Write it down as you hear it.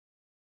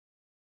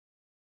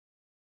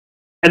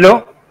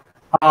Hello.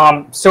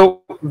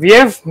 So we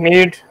have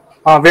made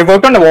we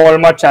worked on the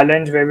Walmart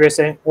challenge where we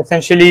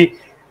essentially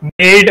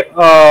made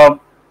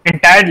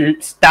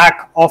entire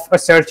stack of a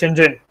search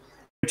engine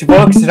which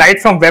works right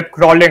from web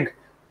crawling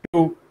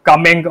to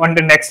coming on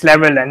the next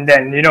level, and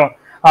then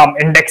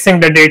indexing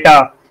the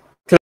data,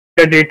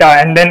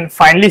 and then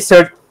finally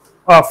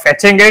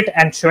fetching it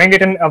and showing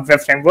it in a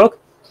web framework.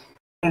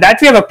 And that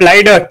we have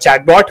applied a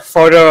chatbot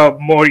for a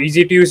more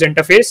easy to use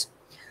interface.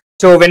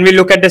 So when we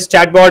look at this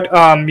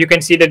chatbot, you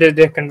can see that there's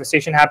a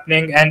conversation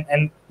happening,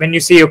 and when you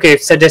see, okay,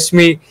 suggest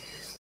me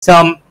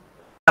some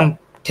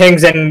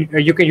things, and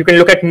you can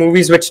look at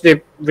movies which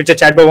the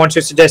chatbot wants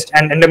to suggest,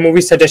 and the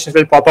movie suggestions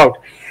will pop out.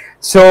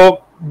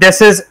 So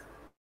this is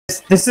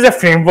a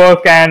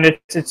framework, and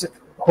it's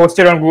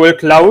hosted on Google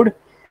Cloud,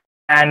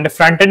 and the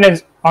front end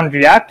is on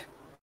React.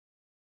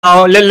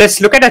 Now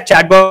let's look at a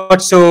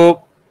chatbot.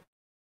 So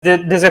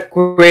there's a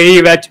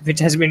query which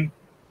has been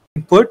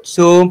input.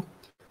 So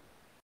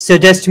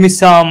suggest me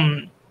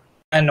some,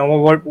 I don't know,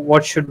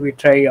 what should we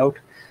try out?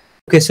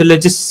 Okay, so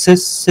let's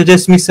just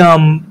suggest me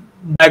some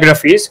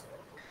biographies.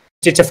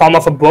 It's a form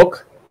of a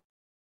book.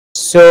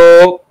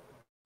 So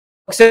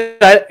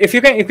if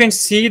you can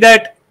see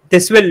that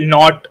this will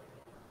not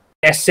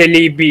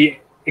necessarily be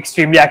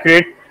extremely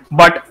accurate,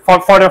 but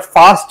for a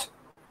fast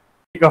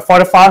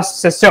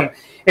system,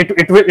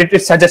 it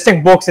is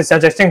suggesting books. It's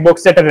suggesting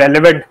books that are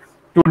relevant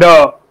to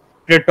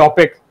the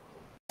topic,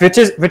 which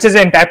is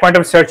the entire point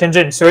of search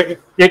engine. So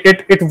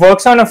it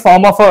works on a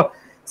form of a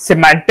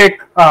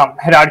semantic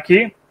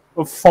hierarchy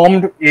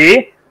formed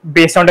A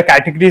based on the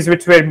categories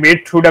which were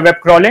made through the web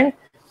crawling,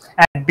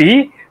 and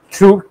B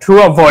through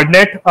a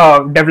wordnet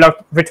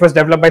which was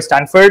developed by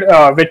Stanford,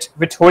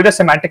 which holds the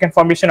semantic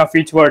information of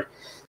each word.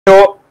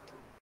 So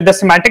the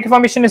semantic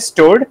information is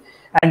stored,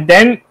 and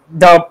then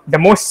the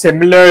most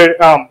similar,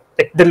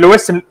 the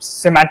lowest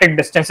semantic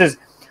distances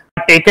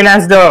are taken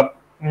as the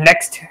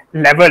next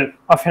level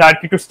of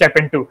hierarchy to step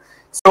into.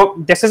 So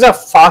this is a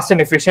fast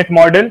and efficient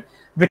model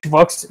which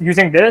works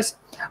using this.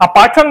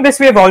 Apart from this,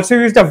 we have also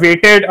used a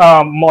weighted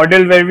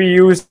model where we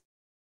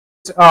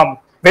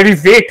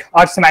weight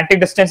our semantic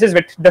distances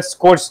with the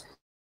scores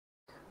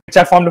which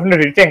are formed from the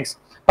ratings.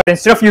 But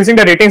instead of using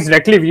the ratings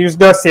directly, we use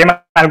the same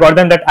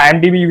algorithm that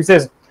IMDb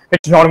uses,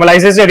 which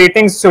normalizes the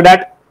ratings so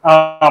that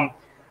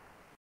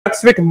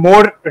with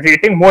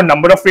more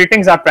number of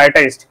ratings are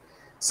prioritized.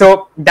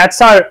 So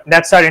that's our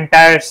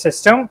entire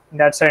system.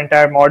 That's our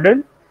entire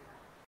model.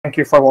 Thank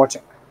you for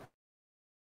watching.